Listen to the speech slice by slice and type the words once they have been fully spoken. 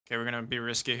Okay, we're gonna be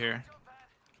risky here.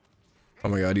 Oh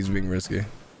my god, he's being risky.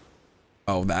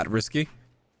 Oh, that risky?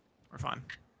 We're fine.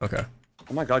 Okay.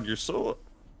 Oh my god,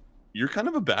 you're kind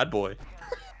of a bad boy.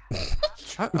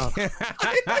 Shut up.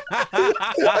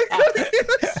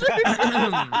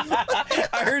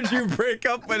 I heard you break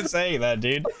up when saying that,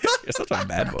 dude. You're such a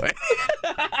bad boy.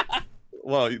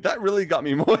 Well, that really got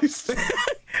me moist.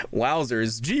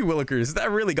 Wowzers, gee willikers,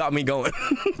 that really got me going.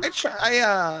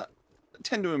 I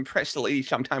tend to impress the ladies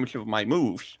sometimes with my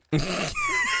moves. You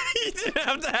didn't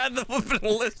have to have the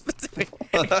flipping lisp.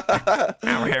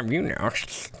 I'll have you now.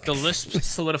 The lisp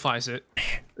solidifies it.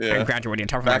 Yeah. I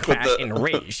graduated from my class in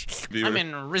rage. I'm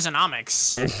in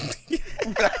Risonomics.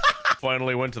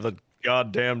 Finally went to the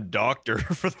goddamn doctor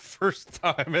for the first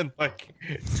time in like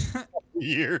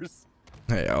years.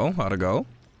 Hey, yo, how'd it go?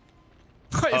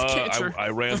 It's cancer. I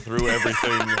ran through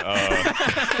everything.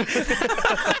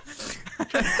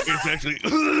 It's actually.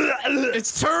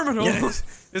 It's terminal.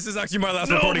 Yes. This is actually my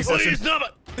last recording session. Stop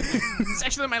it! It's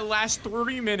actually my last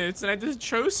 30 minutes, and I just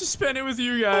chose to spend it with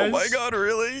you guys. Oh my god,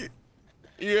 really?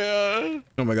 Yeah.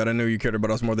 Oh my god, I knew you cared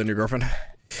about us more than your girlfriend.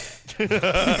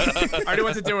 I already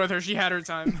went to deal with her. She had her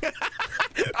time.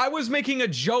 I was making a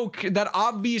joke that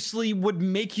obviously would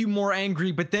make you more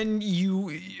angry, but then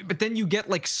you get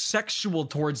like sexual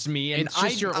towards me, and It's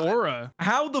just your aura.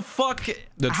 How the fuck?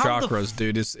 The how chakras,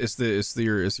 dude.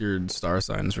 It's your star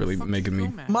sign is really making me.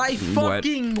 My wet.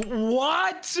 fucking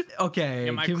what? Okay.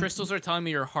 Yeah, my crystals are telling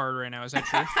me you're hard right now. Is that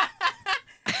true?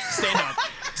 Stand up.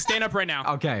 Stand up right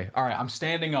now. Okay. All right. I'm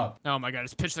standing up. Oh my god,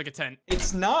 it's pitched like a tent.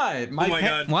 It's not. My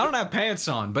god. Well, I don't have pants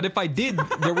on, but if I did,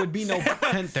 there would be no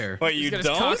tent there. Wait, He's you got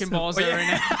don't? his cock and balls there right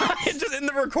now. It's just in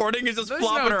the recording, it's just There's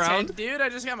flopping no around. tent, dude. I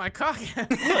just got my cock.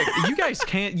 Look, you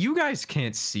guys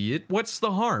can't see it. What's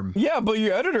the harm? Yeah, but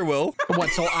your editor will. What,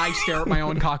 so I stare at my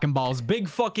own cock and balls? Big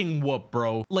fucking whoop,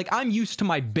 bro. Like, I'm used to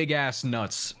my big ass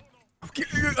nuts.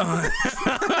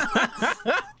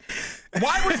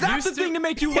 Why was that the thing to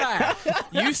make you laugh?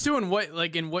 Used to in what?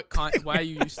 Like in what why are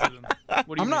you used to them?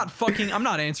 What do you mean? I'm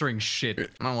not answering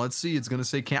shit. Oh, let's see. It's gonna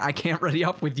say I can't ready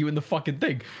up with you in the fucking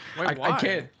thing. Wait,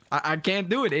 why? I can't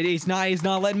do it. It's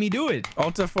not letting me do it.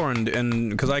 Alt F4 and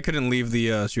because I couldn't leave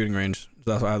the shooting range.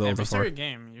 That's why I had the Alt Restart your F4.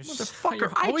 game. You're Motherfucker,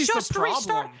 you're always I just the problem.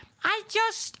 restart. I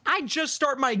just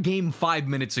start my game 5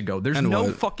 minutes ago. There's And no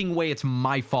what? fucking way it's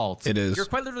my fault. It is. You're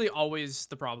quite literally always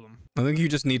the problem. I think you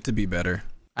just need to be better.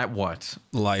 At what?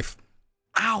 Life.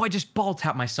 Ow, I just ball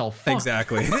tapped myself. Fuck.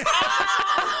 Exactly.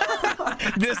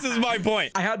 This is my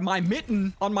point. I had my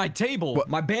mitten on my table,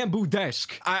 my bamboo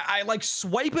desk. I like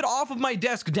swipe it off of my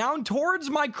desk down towards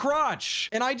my crotch,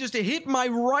 and I just hit my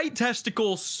right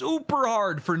testicle super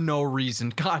hard for no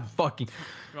reason. God fucking.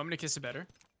 You want me to kiss it better?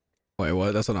 Wait,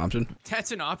 what? That's an option?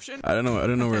 That's an option? I don't know. I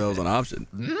didn't know where that was an option.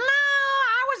 No,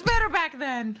 I was better back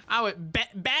then. I would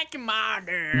back in my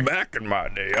day. Back in my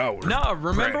day, I was. No,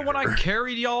 remember when I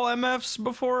carried y'all MFs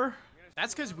before?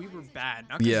 That's because we were bad,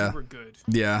 not because we were good.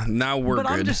 Yeah, now we're but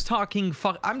good. I'm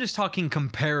just talking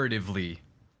comparatively.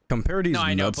 Comparity's No,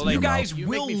 I know, nuts but in like, your You mouth. guys You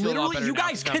will make me feel a lot literally, better you now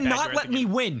guys because how bad cannot you're at let the me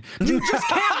game. win. You just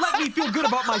can't let me feel good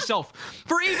about myself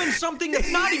for even something that's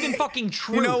not even fucking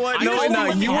true. You know what? I No, know no,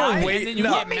 you you were were way- way. and then you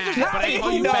No, get mad, but I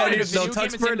call you no, better no, at video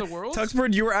games than the world?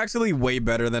 Tuxford, you were actually way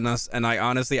better than us, and I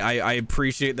honestly, I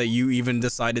appreciate that you even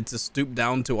decided to stoop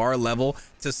down to our level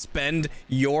to spend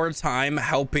your time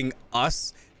helping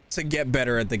us to get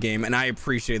better at the game, and I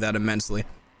appreciate that immensely.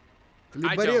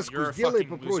 I don't. You're a сделай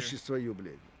fucking попроще loser. свою,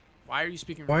 блядь. Why are you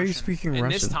speaking Why are you Russian? speaking in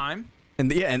Russian? this time?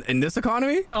 And yeah, in this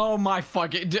economy? Oh my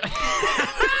fucking.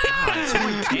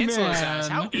 Someone cancel his ass.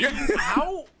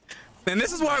 How? And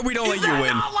this is why we don't let Is you that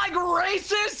win. not like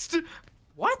racist?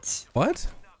 What? What?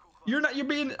 You're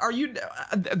being. Are you?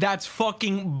 That's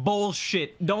fucking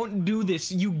bullshit. Don't do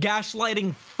this. You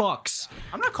gaslighting fucks.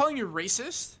 I'm not calling you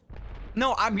racist.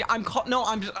 No, I'm just. The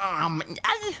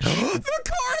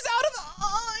car's out of the.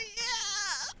 Oh yeah.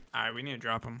 All right, we need to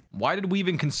drop him. Why did we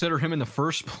even consider him in the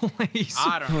first place?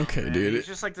 I don't know. Okay, man. dude. He's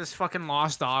just like this fucking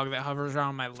lost dog that hovers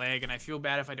around my leg, and I feel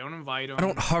bad if I don't invite him. I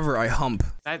don't hover, I hump.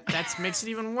 That makes it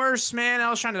even worse, man. I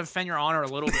was trying to defend your honor a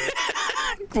little bit.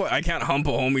 What? I can't hump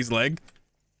a homie's leg.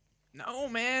 No,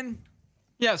 man.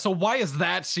 Yeah, so why is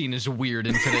that seen as weird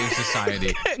in today's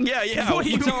society? Yeah. What are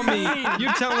you telling me?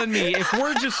 You're telling me if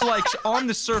we're just like on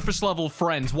the surface level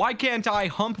friends, why can't I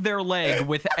hump their leg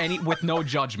with no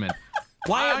judgment?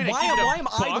 Why am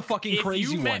I the fucking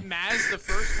crazy one? If you met Maazz the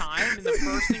first time and the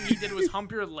first thing he did was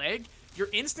hump your leg, your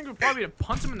instinct would probably be to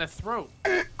punch him in the throat.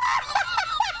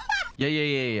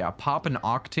 Yeah. Pop an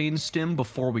octane stim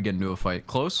before we get into a fight.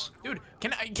 Close? Dude,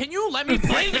 can you let me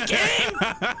play the game?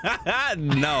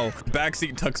 No.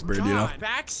 Backseat Tuxbird, you know.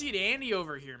 Backseat Andy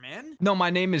over here, man. No, my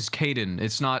name is Caden.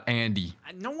 It's not Andy.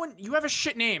 No one, you have a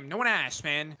shit name. No one asked,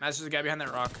 man. Maazz is the guy behind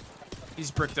that rock. He's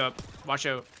bricked up. Watch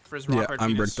out for his rock hard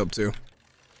I'm penis. bricked up too.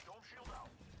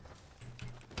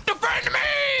 Defend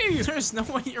me! There's no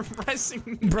way you're pressing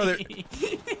me. Brother.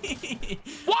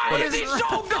 Why is he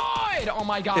so good? Oh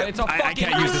my god, it's a fucking... I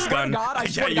can't use this gun. I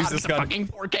can't use this gun. Fucking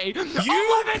 4K.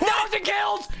 11,000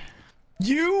 kills!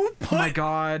 You put... Oh my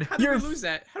god. How did we lose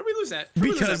that? How did we lose that?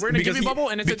 We're in a give me bubble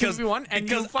and it's a 2v1 and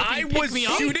you fucking pick me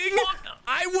up?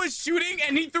 I was shooting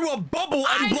and he threw a bubble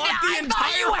and blocked the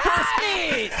entire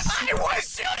it. I was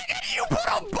shooting and you put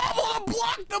a bubble to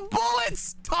block the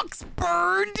bullets,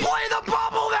 Tuxbird. Play the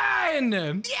bubble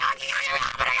then!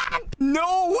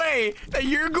 No way that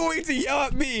you're going to yell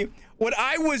at me when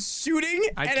I was shooting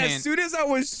as soon as I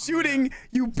was shooting,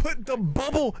 you put the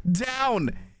bubble down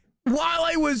while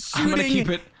I was shooting. I'm gonna keep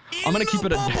it. I'm gonna keep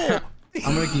it bubble.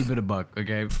 I'm gonna keep it a buck,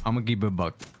 okay? I'm gonna keep it a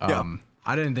buck. Yeah.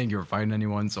 I didn't think you were fighting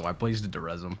anyone, so I placed it to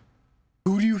res him.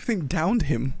 Who do you think downed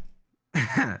him?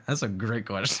 That's a great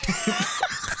question.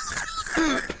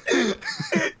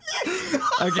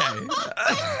 Okay.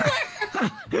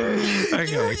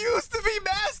 You used to be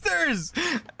masters.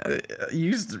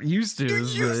 Used to Used to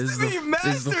be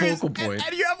masters. is the focal point.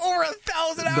 And you have over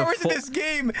 1,000 hours in this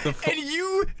game, and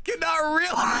you cannot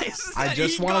realize that I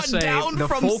just want to say the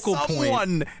focal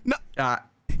point. No,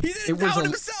 he it didn't was down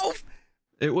himself.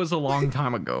 It was a long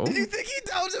time ago. Did you think he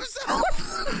downed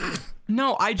himself?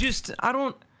 No, I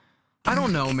don't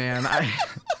know, man.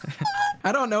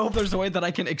 I don't know if there's a way that I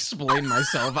can explain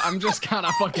myself. I'm just kind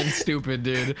of fucking stupid,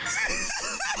 dude.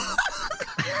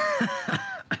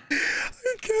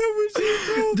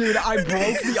 Dude, I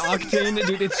broke the octane.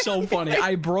 Dude, it's so funny.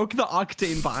 I broke the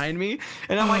octane behind me,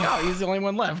 and I'm like, oh, he's the only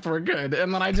one left. We're good.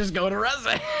 And then I just go to res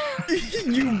it.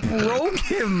 You broke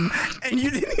him, and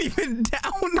you didn't even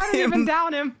down him. I didn't even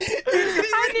down him.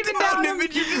 I didn't even down him.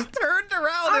 And you just turned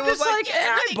around. I'm and was just like,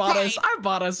 I "Hey,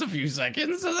 bought us a few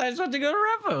seconds, and I just had to go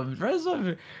to res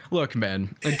him. Look,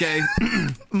 man. Okay.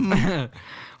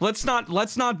 let's not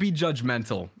be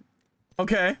judgmental.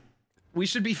 Okay. We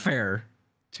should be fair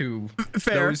to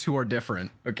those who are different,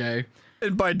 okay?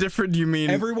 And by different, you mean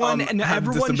everyone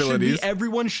disabilities.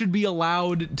 everyone should be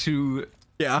allowed to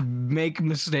make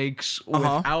mistakes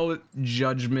without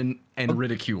judgment and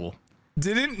ridicule.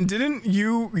 Didn't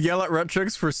you yell at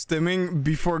Retrix for stimming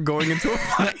before going into a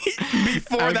fight?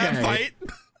 Before that fight?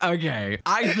 Okay,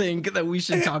 I think that we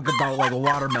should talk about like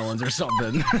watermelons or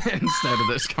something instead of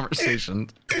this conversation.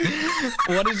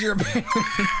 What is your opinion?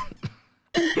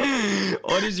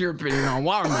 What is your opinion on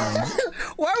watermelons?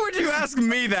 Why would you ask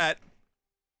me that?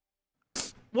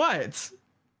 What?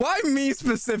 Why me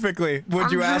specifically?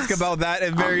 Would you ask about that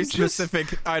a very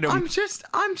specific item? I'm just.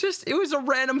 It was a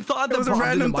random thought that was a popped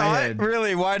random into my thought. head.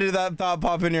 Really? Why did that thought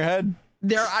pop in your head?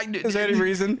 Is there any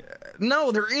reason?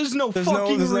 No, there is no there's fucking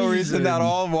reason. There's no reason at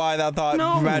all why that thought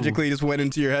magically just went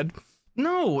into your head.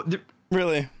 No.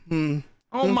 Really?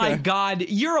 Oh my god,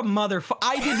 you're a motherfucker.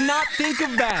 I did not think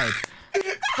of that.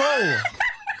 Bro.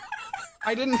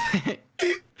 I didn't think.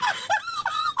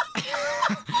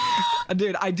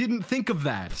 Dude, I didn't think of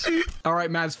that. All right,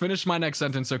 Maazz, finish my next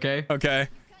sentence, okay? Okay.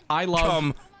 I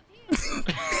love.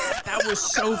 That was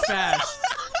so fast.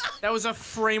 That was a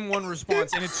frame one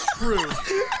response, and it's true.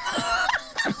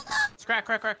 It's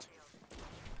cracked.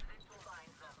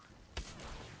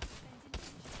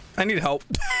 I need help.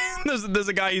 there's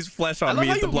a guy. He's flesh on me.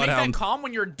 It's the Bloodhound. I love how you make that calm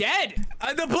when you're dead.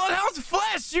 The Bloodhound's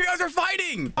flesh. You guys are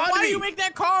fighting. Why do you make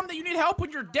that calm that you need help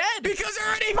when you're dead? Because they're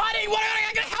already fighting. What am I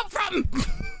gonna get help from?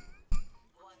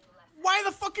 Why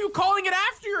the fuck are you calling it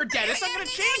after you're dead? It's not gonna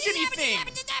change anything.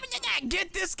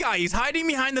 Get this guy. He's hiding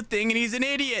behind the thing, and he's an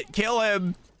idiot. Kill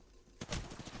him.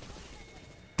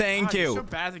 Thank you. You're so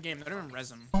bad at the game. They don't even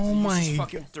res him. Oh my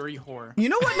fucking dirty whore. You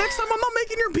know what? Next time I'm not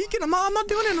making your beacon. I'm not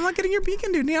doing it. I'm not getting your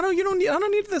beacon, dude. I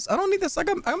don't need this. I don't need this.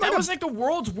 That was like the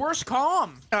world's worst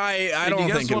calm. I don't think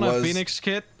it was. You guys want a Phoenix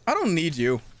kit? I don't need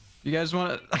you. You guys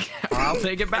want to? I'll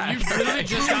take it back. You literally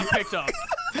just got picked up.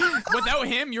 Without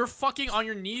him, you're fucking on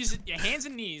your knees, your hands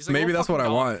and knees. Like maybe that's what I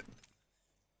want.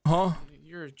 Huh?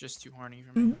 You're just too horny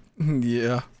for me.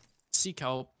 Yeah. Seek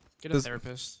help. Get a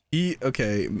therapist.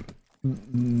 Okay.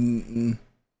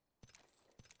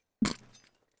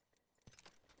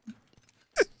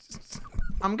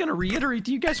 I'm gonna reiterate.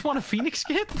 Do you guys want a Phoenix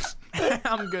kit?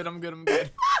 I'm good. I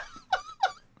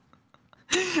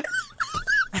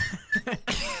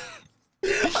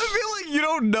feel like you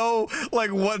don't don't know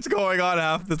like what's going on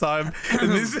half the time in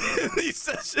these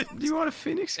sessions. Do you want a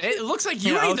Phoenix kit? It looks like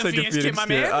you I'll need the take a Phoenix kit, my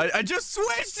man. I just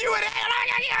switched you.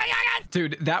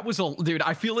 Dude, that was a dude.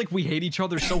 I feel like we hate each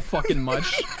other so fucking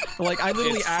much. Like I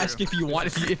literally ask if you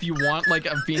want like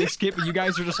a Phoenix kit, but you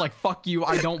guys are just like, fuck you.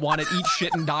 I don't want it. Eat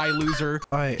shit and die, loser.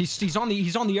 He's on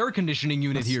the air conditioning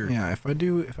unit here. Yeah, if I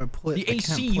pull it, The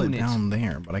AC I can't pull it unit. down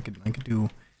there, but I could do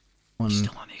one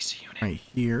Still on AC unit. right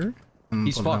here. And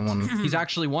He's put that fucked. one He's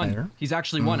actually won. there. He's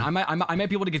actually won. I might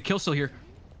be able to get kill still here.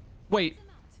 Wait.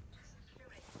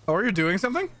 Oh, you're doing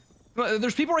something?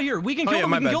 There's people right here. We can kill them.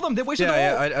 my We can bad. kill them. They wasted the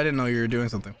Yeah, ult. I didn't know you were doing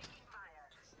something.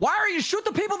 Why are you shoot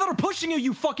the people that are pushing you,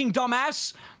 you fucking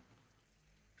dumbass?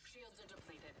 Shields are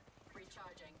depleted.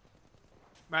 Recharging.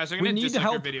 Maazz, I'm We gonna need to dislike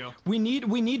your help. video. We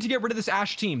need to get rid of this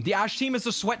Ash team. The Ash team is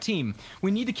the sweat team.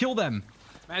 We need to kill them.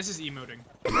 Maazz is emoting.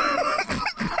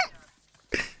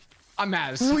 I'm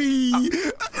Maazz.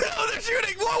 Oh, they're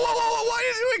shooting! Whoa! Why are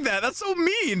you doing that? That's so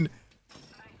mean.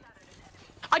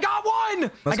 I got one!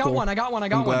 That's I got cool. one.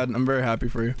 I'm glad. I'm very happy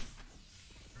for you.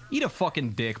 Eat a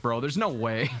fucking dick, bro. There's no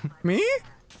way. Me?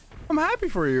 I'm happy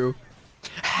for you.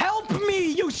 Help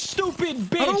me, you stupid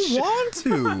bitch! I don't want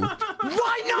to.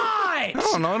 Why I not?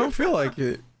 don't know. I don't feel like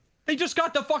it. They just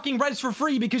got the fucking res for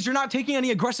free because you're not taking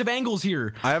any aggressive angles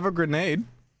here. I have a grenade.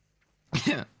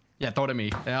 Yeah, throw it at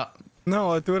me. Yeah.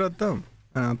 No, I threw it at them.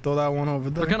 And I'll throw that one over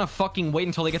there. They're gonna fucking wait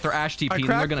until they get their Ash TP and they're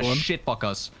cracked gonna one. shit fuck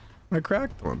us. I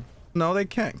cracked one. No, they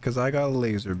can't, because I got a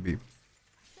laser beam.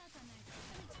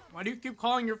 Why do you keep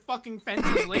calling your fucking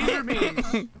fences laser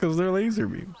beams? Because they're laser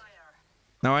beams.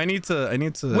 Now I need to.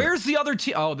 Where's the other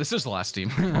team? Oh, this is the last team.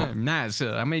 Maazz,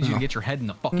 I made you get your head in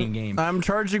the fucking game. I'm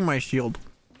charging my shield.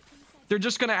 They're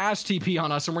just gonna Ash TP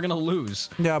on us and we're gonna lose.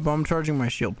 Yeah, but I'm charging my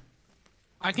shield.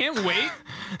 I can't wait.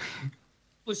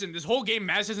 Listen, this whole game,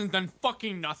 Maazz hasn't done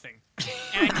fucking nothing.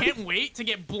 And I can't wait to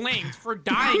get blamed for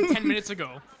dying 10 minutes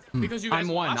ago. Because you guys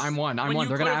I'm one. lost I'm one. when you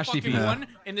They're gonna could've Ash fucking TP. won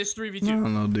in this 3v2. I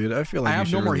don't know, dude. I feel like I have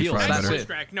you should no more really heals, try that's better. it.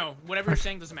 Crack. No, whatever you're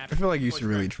saying doesn't matter. I feel like you Voice should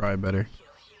really crack. try better.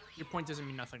 Your point doesn't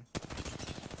mean nothing.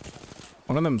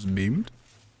 One of them's beamed.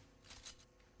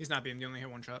 He's not being. He only hit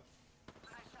one shot.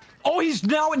 Oh, he's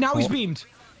now he's beamed.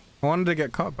 I wanted to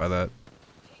get caught by that.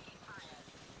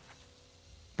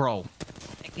 Bro.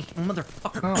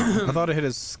 Motherfucker. Oh, I thought it hit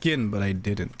his skin, but I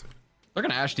didn't. They're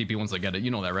gonna Ash TP once they get it.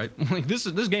 You know that, right? Like this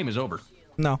game is over.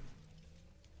 No.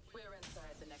 We're inside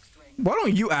the next ring. Why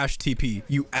don't you Ash TP?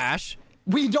 You Ash?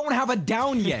 We don't have a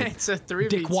down yet. It's a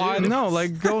 3v2. Dickwad. No,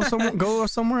 like go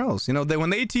somewhere else. You know, when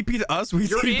they TP to us, we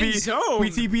You're in TP. zone. We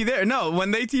TP there. No, when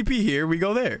they TP here, we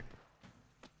go there.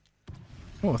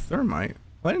 Oh, a thermite.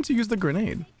 Why didn't you use the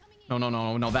grenade?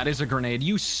 No. That is a grenade.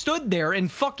 You stood there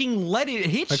and fucking let it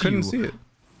hit you. I couldn't see it.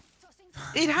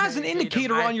 It has an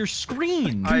indicator on your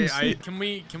screen. Can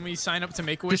we sign up to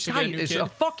Make-A-Wish This to guy get a new is kid? a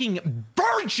fucking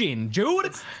virgin,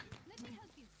 dude.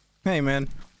 Hey, man.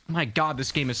 My God,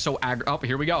 this game is so aggro. Oh,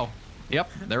 here we go. Yep,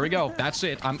 there we go. That's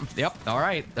it. Yep. All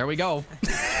right, there we go.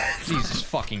 Jesus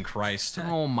fucking Christ.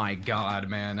 Oh my God,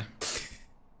 man.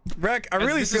 Rec, I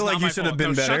really This is feel like not you my should have fault. been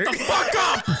No, better. Shut the fuck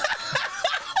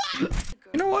up!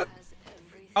 You know what?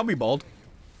 I'll be bald.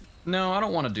 No, I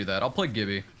don't want to do that. I'll play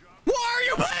Gibby. Why are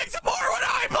you playing support when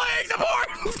I'm playing support?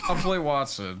 I'll play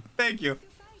Watson. Thank you.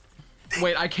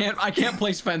 Wait, I can't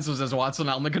place fences as Watson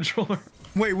out on the controller.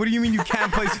 Wait, what do you mean you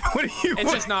can't play? What do you?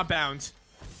 It's just not bound.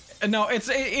 No,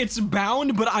 it's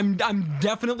bound, but I'm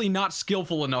definitely not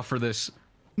skillful enough for this.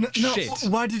 No, Shit.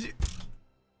 why did you?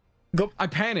 Go. I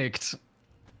panicked.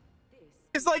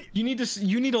 It's like You need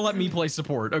to let me play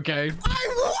support, okay?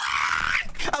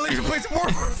 I let you play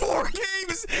support for 4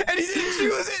 games, and he didn't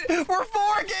choose it for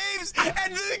 4 games.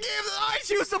 And the game that I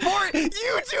choose support, you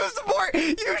choose support.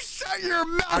 You shut your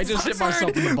mouth. I just hit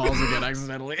myself in the balls again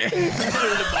accidentally. How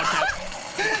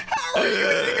are you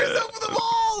hitting yourself with the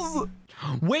balls?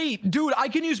 Wait, dude, I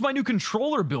can use my new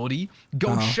controller ability.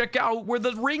 Go check out where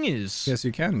the ring is. Yes,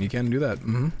 you can. You can do that.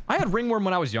 Mm-hmm. I had ringworm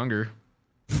when I was younger.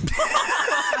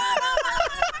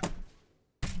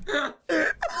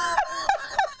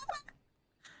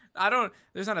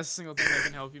 There's not a single thing that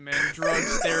can help you, man.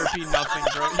 Drugs, therapy, nothing,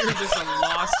 bro. You're just a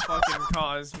lost fucking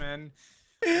cause, man.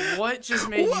 What just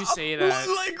made you say that?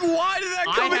 Why did that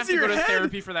I come have into to your go to head?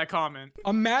 therapy for that comment.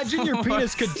 Imagine your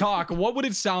penis could talk. What would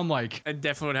it sound like? I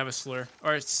definitely would have a slur.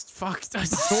 Or it's fucked. What?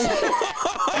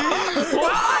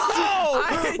 Whoa!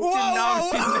 I did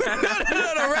not mean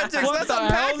that. No, Regis, What let's the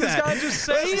unpack hell? This that. guy just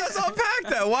say? Let's unpack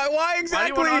that. Why Why do you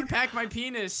exactly? want to unpack my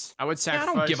penis? I would I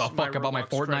sacrifice don't give a fuck about my Roblox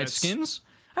Fortnite credits. skins.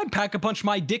 I'd pack a punch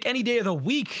my dick any day of the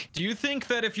week. Do you think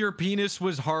that if your penis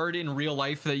was hard in real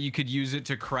life that you could use it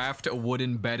to craft a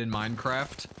wooden bed in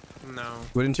Minecraft? No.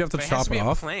 Wouldn't you have to But it has chop to be it a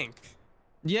off? plank.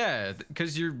 Yeah,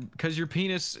 because your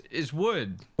penis is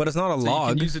wood. But it's not a So you log.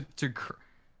 can use it to.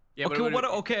 Yeah, Okay, but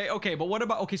well, okay, but what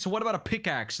about so what about a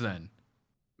pickaxe then?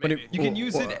 maybe. You can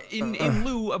use it in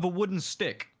lieu of a wooden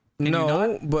stick. Can you No,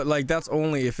 not? but like that's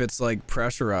only if it's like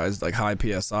pressurized, like high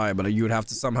PSI. But you would have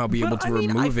to somehow be able But, to I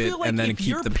mean, I remove it feel like and then if keep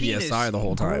your the penis PSI the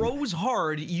whole time. grows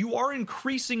hard, you are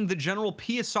increasing the general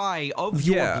PSI of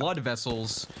Yeah. your blood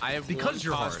vessels. I have because one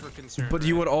you're cause hard. for concern. But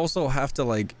you right? would also have to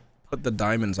like put the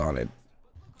diamonds on it.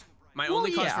 My Well,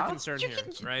 only cause yeah, for concern you here,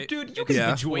 can- right? dude, you It's can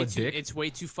Yeah. bejewel way a too, dick. it's way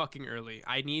too fucking early.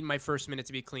 I need my first minute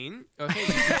to be clean. Okay. you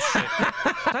piece of shit.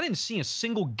 I didn't see a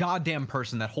single goddamn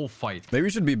person that whole fight. Maybe you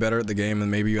should be better at the game, and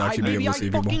maybe you actually be Maybe able I to see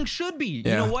people. fucking should be.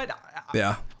 Yeah. You know what?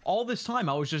 Yeah. All this time,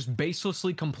 I was just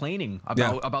baselessly complaining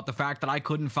Yeah. about the fact that I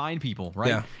couldn't find people, right?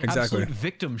 Yeah, exactly. Absolute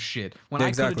victim shit. When Yeah,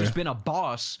 I could have exactly. just been a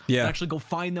boss Yeah. and actually go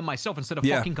find them myself instead of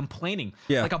Yeah. fucking complaining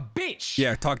Yeah. like a bitch.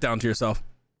 Yeah, talk down to yourself.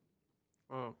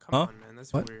 Oh, come Huh? on, man.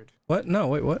 That's What? weird. What? No,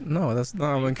 wait, what? No, that's no.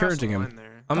 I'm You crossed encouraging the him. line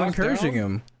there. I'm Talk encouraging down?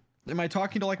 him. Am I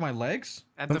talking to like my legs?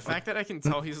 At the fact that I can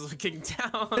tell he's looking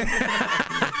down.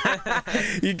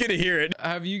 You can hear it.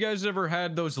 Have you guys ever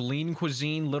had those lean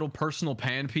cuisine little personal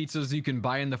pan pizzas you can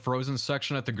buy in the frozen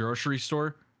section at the grocery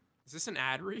store? Is this an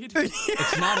ad read?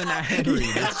 It's not an ad read.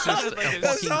 It's just a Like, fucking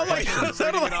question.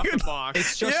 sounded like off a- the box.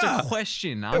 It's just Yeah. a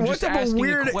question. I'm What just type of asking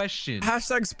weird a question.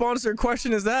 hashtag sponsor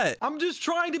question is that? I'm just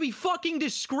trying to be fucking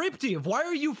descriptive. Why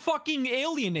are you fucking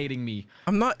alienating me?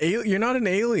 I'm not you're not an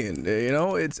alien. You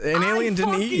know, it's an alien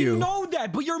didn't eat you. I know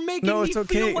that, but you're making No, me it's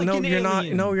okay. feel like No, an you're not.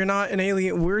 alien. No, you're not an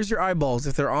alien. Where's your eyeballs?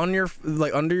 If they're on your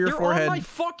like under your They're forehead, on my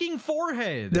fucking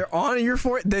forehead. they're on your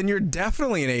forehead. Then you're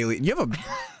definitely an alien. You have a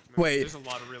wait. There's a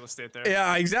lot of real estate there.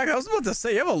 Yeah, exactly. I was about to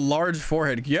say you have a large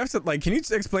forehead. You have to like. Can you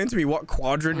explain to me what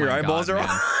quadrant your Oh my eyeballs God, are man.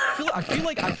 on? I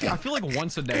feel like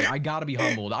once a day I gotta be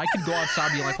humbled. I could go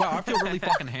outside and be like, wow, I feel really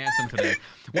fucking handsome today.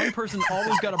 One person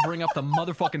always gotta bring up the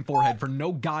motherfucking forehead for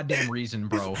no goddamn reason,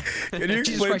 bro. Can you Jesus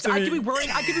explain Christ, to I me? could be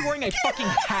wearing a fucking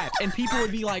hat, and people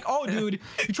would be like, "Oh, dude,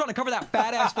 you trying to cover that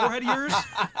fat ass forehead of yours?"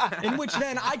 In which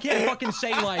then I can't fucking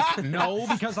say like no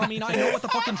because I mean I know what the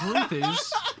fucking truth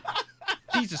is.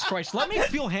 Jesus Christ, let me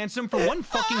feel handsome for one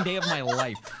fucking day of my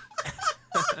life.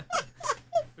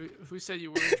 Who said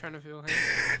you weren't trying to feel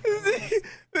handsome?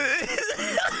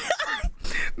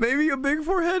 Maybe a big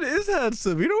forehead is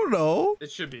handsome. You don't know.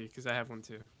 It should be, because I have one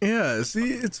too. Yeah.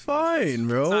 See, it's fine,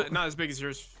 bro. Not as big as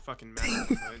yours, fucking massive,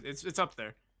 but it's up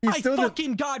there. You I still did-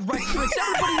 fucking God, Retrix.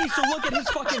 Everybody needs to look at his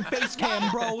fucking face cam,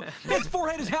 bro. His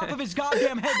forehead is half of his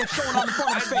goddamn head that's showing on the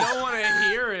front of his I face. don't want to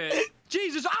hear it.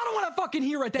 Jesus, I don't want to fucking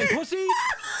hear it then, pussy.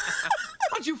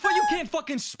 You can't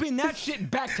fucking spin that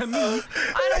shit back to me.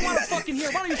 I don't want to fucking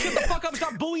hear. Why don't you shut the fuck up and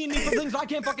stop bullying me for things I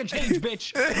can't fucking change,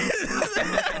 bitch?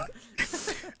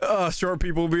 Short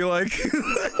people be like.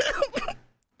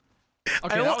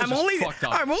 Okay, that was I'm just only fucked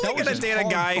up. I'm only That was gonna just date a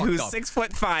hard guy fucked who's up.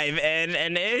 6'5"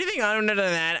 and anything under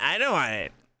that, I don't want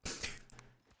it.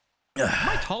 Am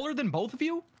I taller than both of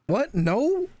you? What?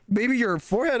 No? Maybe your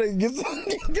forehead gives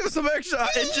some extra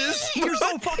inches. You're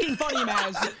so fucking funny,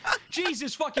 Maazz.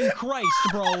 Jesus fucking Christ,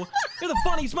 bro. You're the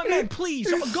funniest. My man,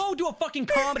 please, go do a fucking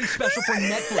comedy special for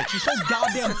Netflix. You're so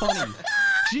goddamn funny.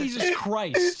 Jesus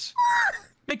Christ.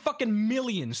 Make fucking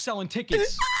millions selling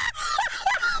tickets.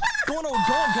 Go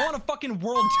on a fucking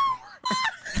world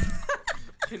tour.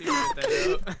 Can you get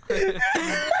that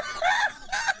out?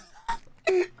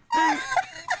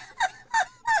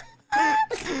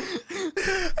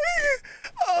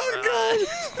 Oh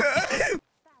god.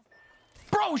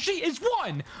 Bro, she is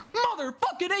one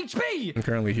motherfucking HP. I'm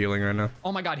currently healing right now.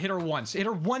 Oh my god, hit her once. Hit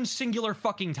her one singular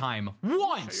fucking time. Shut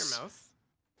Once. your mouth.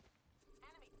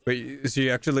 Wait, is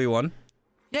she actually one?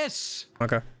 Yes.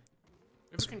 Okay, You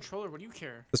have a controller. What do you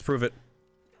care? let's prove it.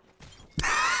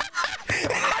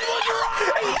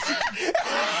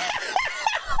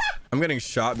 I'm getting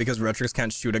shot because Retrix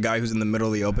can't shoot a guy who's in the middle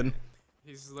of the open.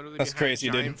 He's literally That's behind a crazy,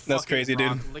 dude. giant That's fucking crazy, dude.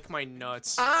 rock. Lick my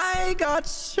nuts. I got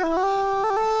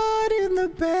shot in the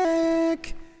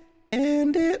back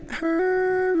and it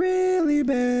hurt really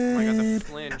bad. Oh my god, the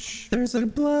flinch. There's a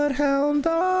bloodhound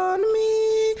on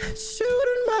me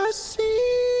shooting my shield.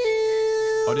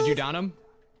 Oh, did you down him?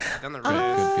 Down the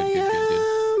road. Good.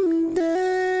 I'm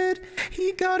dead.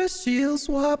 He got a shield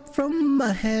swap from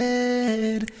my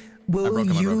head. Will broke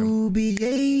him, I broke you be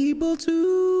able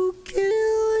to kill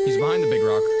him? He's behind the big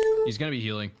rock. He's gonna be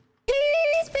healing.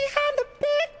 He's behind the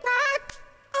big rock.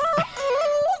 Oh,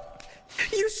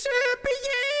 you should be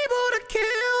able to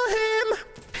kill him.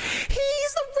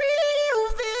 He's the real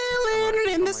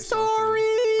villain in the story.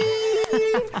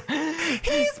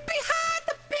 He's behind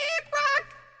the big rock.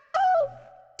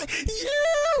 Oh,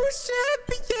 you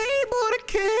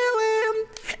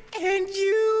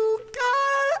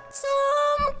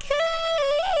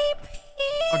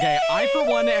Okay, I for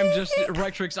one am just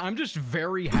Rectrix. I'm just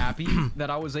very happy that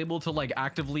I was able to like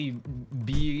actively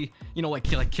be, you know, like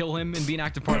kill him and be an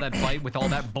active part of that fight with all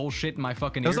that bullshit in my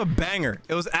fucking ear. It was a banger.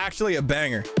 It was actually a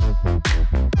banger.